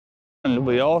And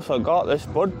we also got the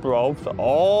spud bros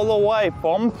all the way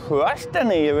from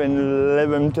Preston here in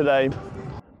Lytham today.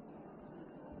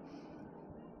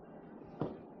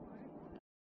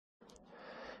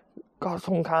 Got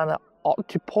some kind of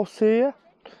octopus here.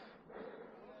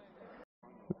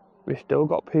 We still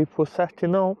got people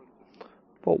setting up.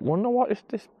 But wonder what is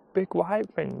this big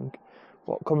white thing?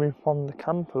 What coming from the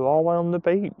camper all the way on the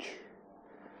beach?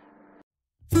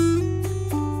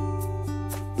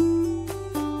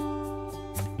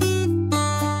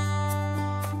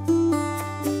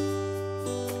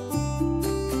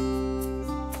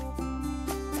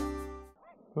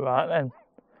 Right then,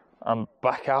 I'm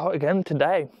back out again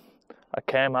today. I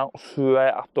came out straight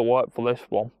after work for this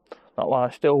one. Not while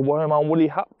I'm still wearing my woolly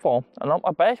hat for and not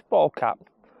my baseball cap,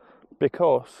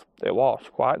 because it was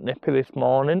quite nippy this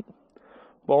morning.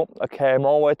 But I came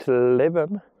all the way to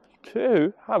Lytham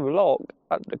to have a look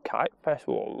at the Kite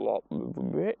Festival,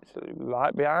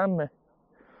 right behind me.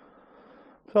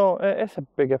 So it's a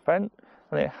big event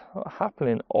and it's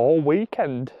happening all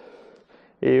weekend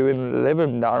here in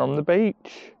Lytham down on the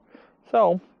beach.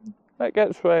 So let's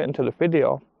get straight into the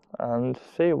video and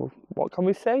see what can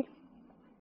we see.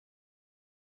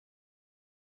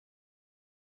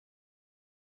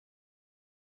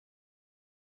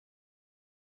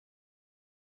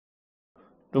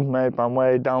 Just made my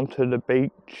way down to the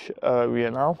beach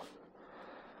area now,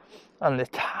 and the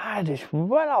tide is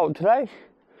well out today.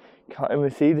 Can't even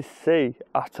see the sea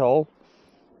at all.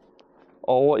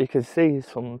 All what you can see is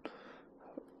some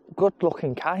good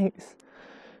looking kites.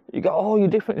 You got all your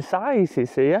different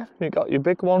sizes here. You got your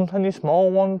big ones and your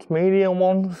small ones, medium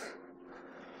ones.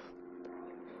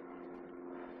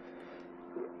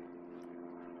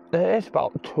 It's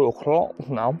about 2 o'clock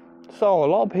now, so a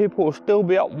lot of people will still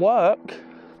be at work.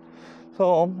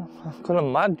 So I can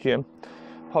imagine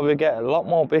probably get a lot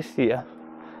more busier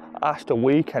as the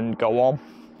weekend go on.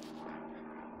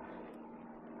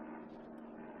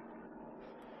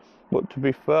 But to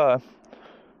be fair,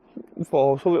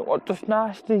 for something what just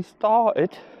nicely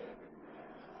started,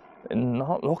 and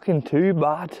not looking too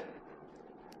bad.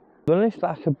 Then it's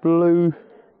like a blue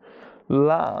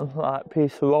line, like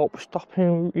piece of rope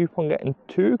stopping you from getting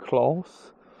too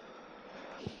close.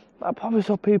 That probably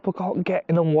so people can't get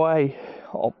in the way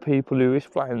of people who is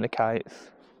flying the kites.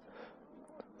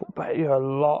 But bet you a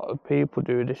lot of people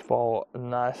do this for a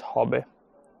nice hobby.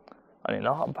 And it's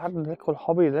not a bad little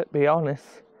hobby, let's be honest.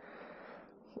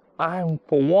 I,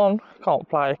 for one, can't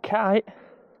fly a kite.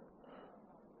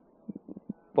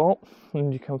 But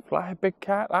when you can fly a big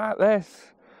kite like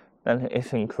this, then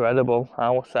it's incredible,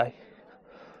 I would say.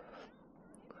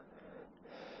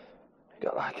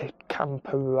 Got like a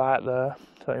camper right there,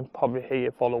 so you can probably hear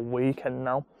you for the weekend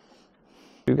now.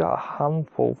 We've got a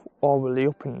handful already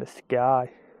up in the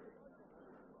sky,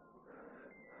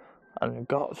 and we've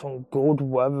got some good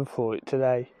weather for it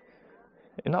today.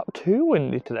 It's not too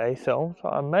windy today, so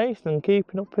I'm amazed and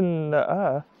keeping up in the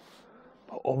air.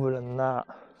 But other than that,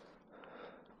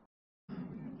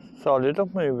 so they're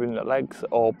just moving the legs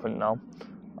open now,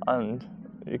 and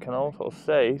you can also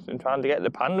see they're trying to get the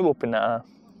panda up in the air.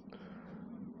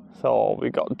 So we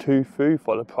got 2 through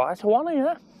for the price of 1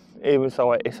 here. Even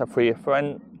so, it's a free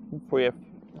event.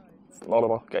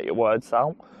 Get your words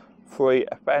out. Free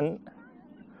event.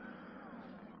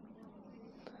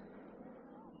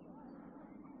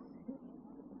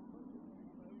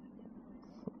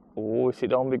 Oh, is it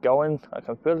don't be going? I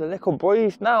can feel the little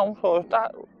breeze now. So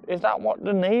is that what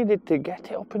they needed to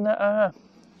get it up in the air?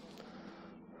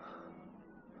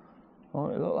 Oh,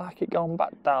 it looked like it going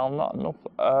back down, not enough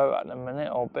air at the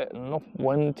minute, or a bit enough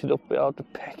wind to just be able to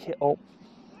pick it up.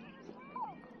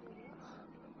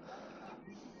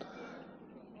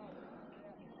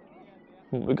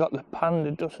 We got the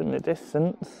panda just in the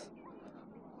distance.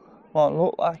 Well, it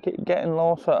looked like it getting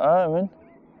lost of air in.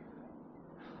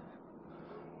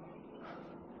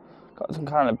 Got some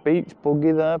kind of beach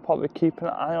buggy there, probably keeping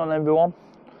an eye on everyone.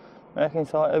 Making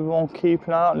sure everyone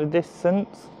keeping out in the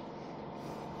distance.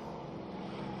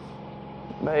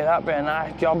 But that'd be a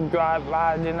nice job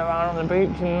riding around on the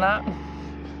beach and that.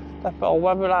 For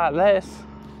weather like this.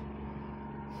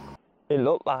 It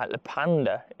looked like the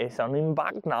panda is on him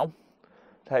back now.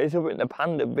 That is with the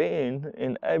panda being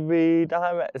in every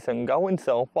direction going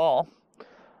so far.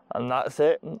 And that's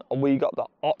it. We got the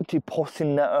octopus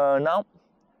in the air now.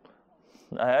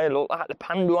 It looked like the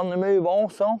panda on the move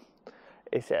also.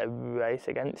 It's a race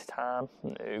against time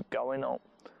going up.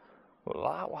 But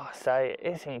like what I say,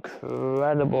 it's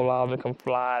incredible how they can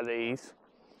fly these.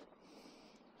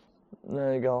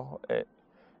 There you go. It's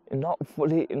not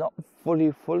fully in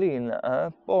the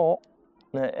air, but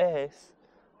it is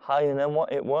higher than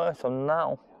what it was. So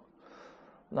now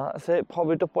That's it,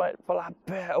 probably just wait for that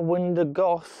bit of wind and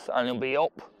gusts and it'll be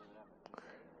up.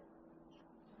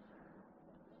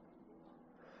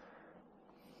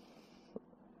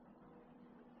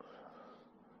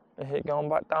 Is it going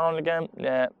back down again?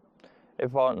 Yeah.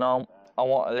 If I no, I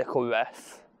want a little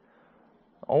rest.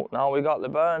 Oh, now we got the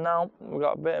bear now. We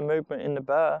got a bit of movement in the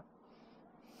bear.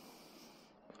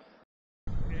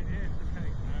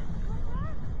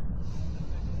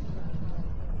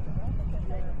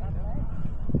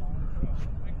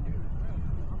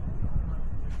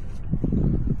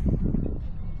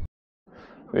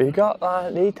 We got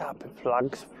like these type of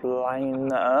flags flying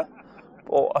there,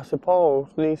 but I suppose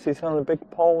these is on a big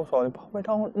pole, so you probably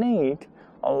don't need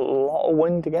a lot of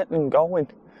wind to get them going.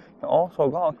 You also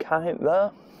got a kite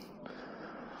there.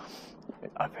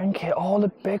 I think all the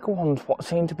big ones what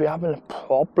seem to be having a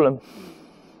problem.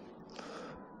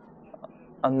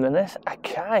 And then there's a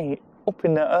kite up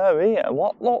in the air here,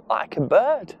 what looked like a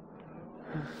bird.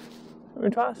 Let me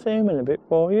try to zoom in a bit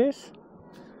for you.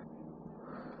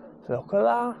 Look at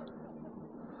that.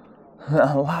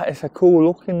 That is a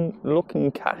cool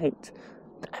looking kite.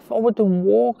 If I were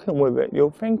walking with it, you'll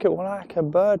think it was like a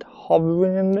bird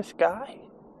hovering in the sky.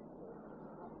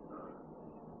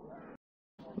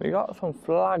 We got some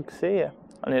flags here,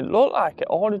 and it looked like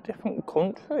all the different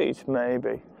countries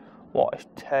maybe what is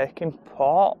taking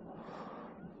part.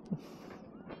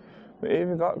 We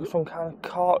even got some kind of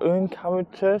cartoon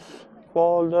characters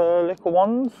for the little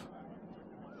ones.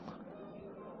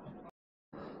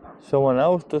 Someone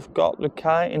else just got the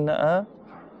kite in the air.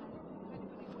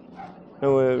 They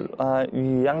were like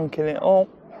yanking it up.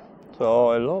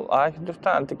 So it looked like it just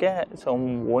started to get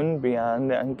some wind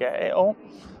behind it and get it up.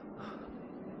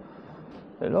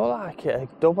 It looked like a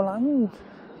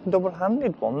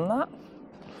double-handed one, that.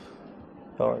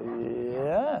 So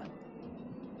yeah.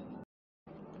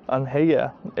 And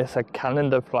here is a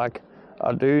Canada flag.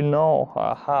 I do know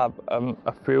I have a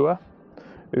viewer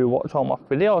who watched all my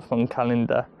videos from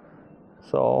Canada.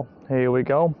 So here we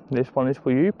go. This one is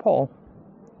for you, Paul.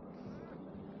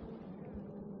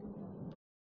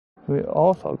 We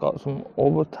also got some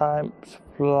other types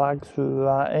flags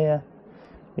right here.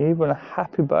 Even a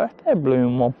happy birthday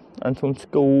balloon one, and some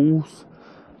skulls,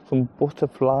 some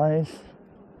butterflies.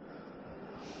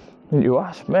 And you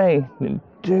ask me, they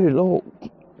do look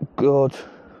good.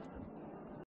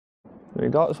 We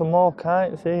got some more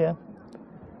kites here.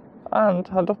 And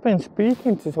I've just been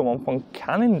speaking to someone from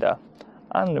Canada,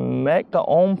 and they make their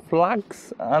own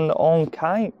flags and their own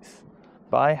kites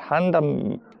by hand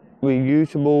and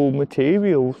reusable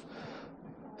materials.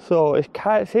 So if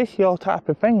kites is your type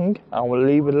of thing, I will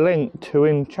leave a link to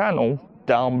his channel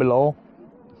down below.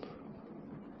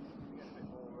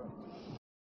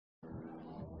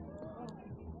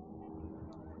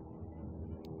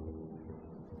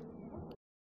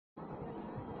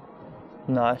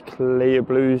 Nice clear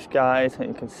blue skies, and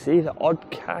you can see the odd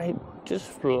kite just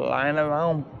flying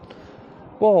around.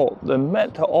 But they're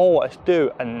meant to always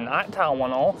do a nighttime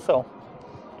one also.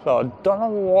 So I don't know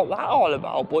what that's all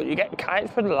about, but you get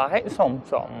kites with the lights on,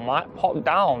 so I might pop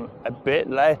down a bit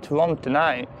later on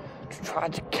tonight to try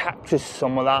to capture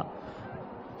some of that.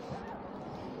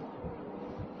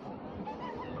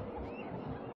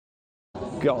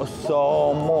 Got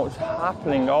so much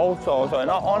happening also, so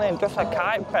not only just a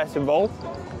kite festival,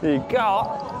 you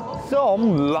got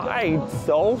some rides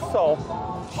also.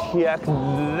 Check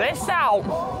this out.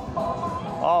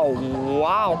 Oh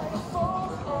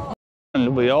wow.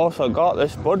 And we also got the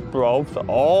Spud Bros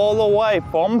all the way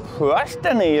from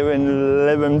Preston here in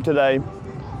Lytham today.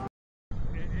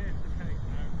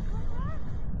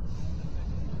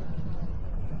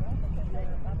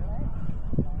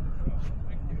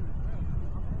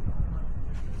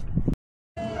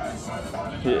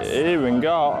 You even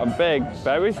got a big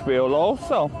Ferris wheel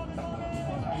also.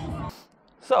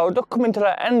 So just coming to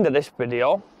the end of this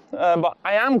video, but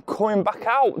I am coming back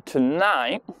out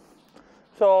tonight.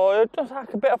 So it's just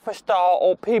like a bit of a start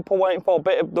up, people waiting for a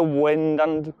bit of the wind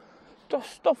and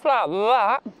just stuff like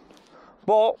that.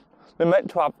 But they're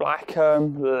meant to have like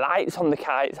lights on the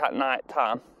kites at night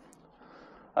time.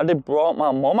 I did brought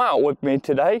my mum out with me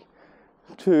today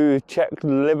to check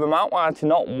Lytham out while it's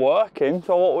not working.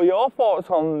 So what were your thoughts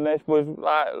on this? Was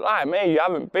like me, you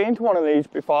haven't been to one of these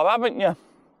before, haven't you?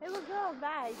 It will go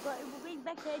right, but it will be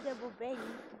better than it will be.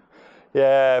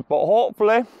 Yeah, but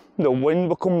hopefully the wind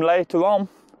will come later on,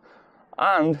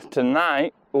 and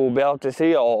tonight we'll be able to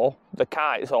see all the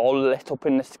kites all lit up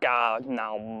in the sky.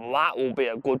 Now that will be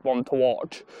a good one to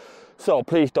watch. So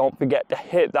please don't forget to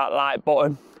hit that like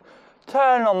button,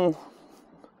 turn on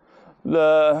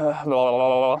the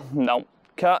no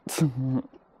cut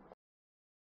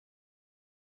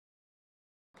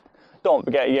don't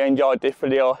forget you enjoyed this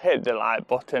video, hit the like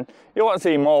button. You want to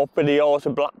see more videos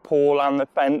of Blackpool and the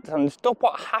fence and stuff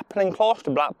what's happening close to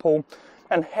Blackpool,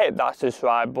 and hit that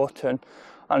subscribe button.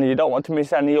 And if you don't want to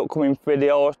miss any upcoming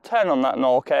videos, turn on that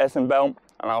notification bell,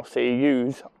 and I'll see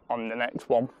you on the next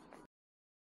one.